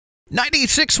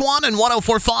96.1 and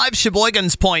 104.5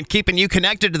 Sheboygan's Point, keeping you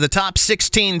connected to the top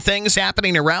 16 things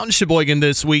happening around Sheboygan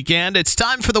this weekend. It's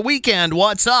time for the weekend.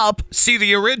 What's up? See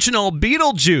the original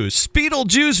Beetlejuice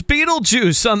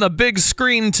on the big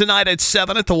screen tonight at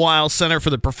 7 at the Weil Center for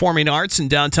the Performing Arts in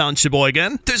downtown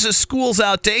Sheboygan. There's a Schools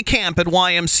Out Day Camp at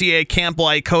YMCA Camp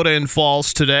Lycota in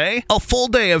Falls today. A full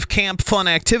day of camp fun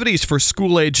activities for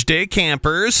school-age day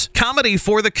campers. Comedy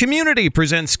for the Community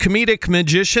presents comedic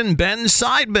magician Ben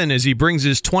Seidman as he brings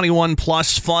his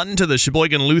 21-plus fun to the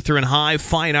Sheboygan Lutheran High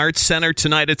Fine Arts Center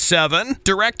tonight at 7.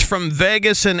 Direct from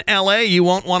Vegas and LA, you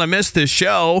won't want to miss this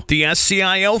show. The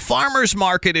SCIO Farmers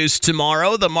Market is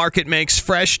tomorrow. The market makes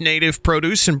fresh native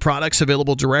produce and products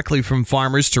available directly from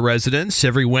farmers to residents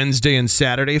every Wednesday and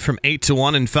Saturday from 8 to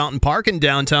 1 in Fountain Park in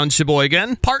downtown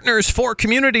Sheboygan. Partners for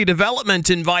Community Development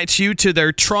invites you to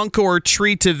their Trunk or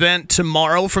Treat event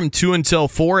tomorrow from 2 until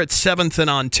 4 at 7th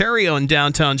and Ontario in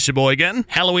downtown Sheboygan.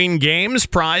 Halloween games,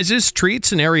 prizes,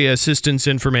 treats, and area assistance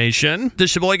information. The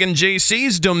Sheboygan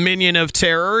JC's Dominion of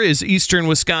Terror is Eastern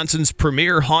Wisconsin's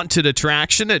premier haunted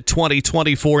attraction at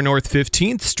 2024 North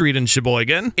 15th Street in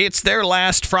Sheboygan. It's their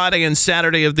last Friday and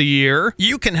Saturday of the year.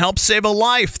 You can help save a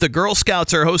life. The Girl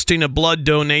Scouts are hosting a blood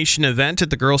donation event at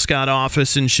the Girl Scout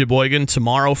office in Sheboygan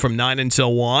tomorrow from 9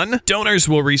 until 1. Donors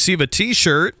will receive a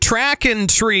t-shirt. Track and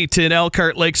Treat at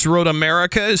Elkhart Lakes Road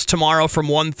America is tomorrow from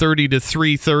 1:30 to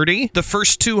 3:30. The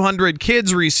first 200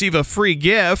 kids receive a free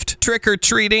gift.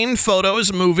 Trick-or-treating,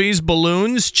 photos, movies,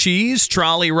 balloons, cheese,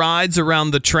 trolley rides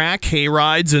around the track, hay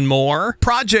rides, and more.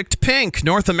 Project Pink,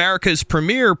 North America's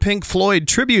premier Pink Floyd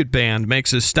tribute band,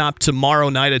 makes a stop tomorrow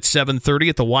night at 7:30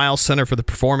 at the Weil Center for the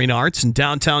Performing Arts in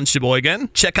downtown Sheboygan.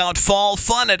 Check out fall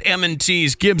fun at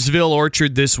M&T's Gibbsville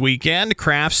Orchard this weekend.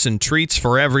 Crafts and treats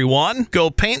for everyone. Go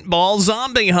paintball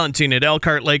zombie hunting at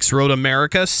Elkhart Lakes Road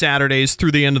America Saturdays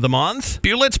through the end of the month.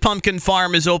 Bulett's Pumpkin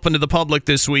Farm is open to the public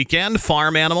this weekend.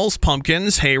 Farm animals,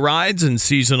 pumpkins, hay rides, and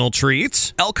seasonal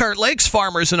treats. Elkhart Lakes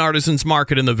Farmers and Artisans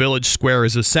Market in the Village Square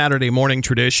is a Saturday morning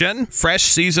tradition. Fresh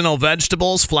seasonal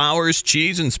vegetables, flowers,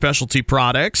 cheese, and specialty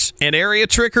products. And area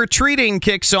trick-or-treating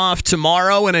kicks off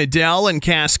tomorrow in Adele and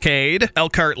Cascade.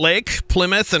 Elkhart Lake,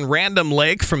 Plymouth, and Random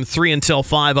Lake from 3 until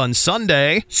 5 on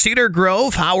Sunday. Cedar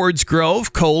Grove, Howards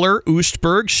Grove, Kohler,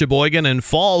 Oostburg, Sheboygan, and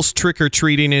Falls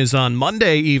trick-or-treating is on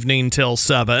Monday evening till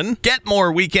 7. Get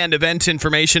more weekend event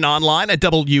information online at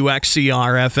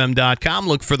WXCRFM.com.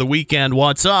 Look for the weekend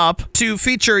What's Up. To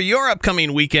feature your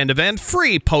upcoming weekend event,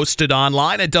 free, posted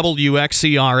online at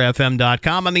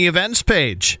WXCRFM.com on the events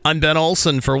page. I'm Ben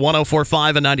Olson for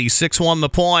 104.5 and 96.1 The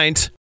Point.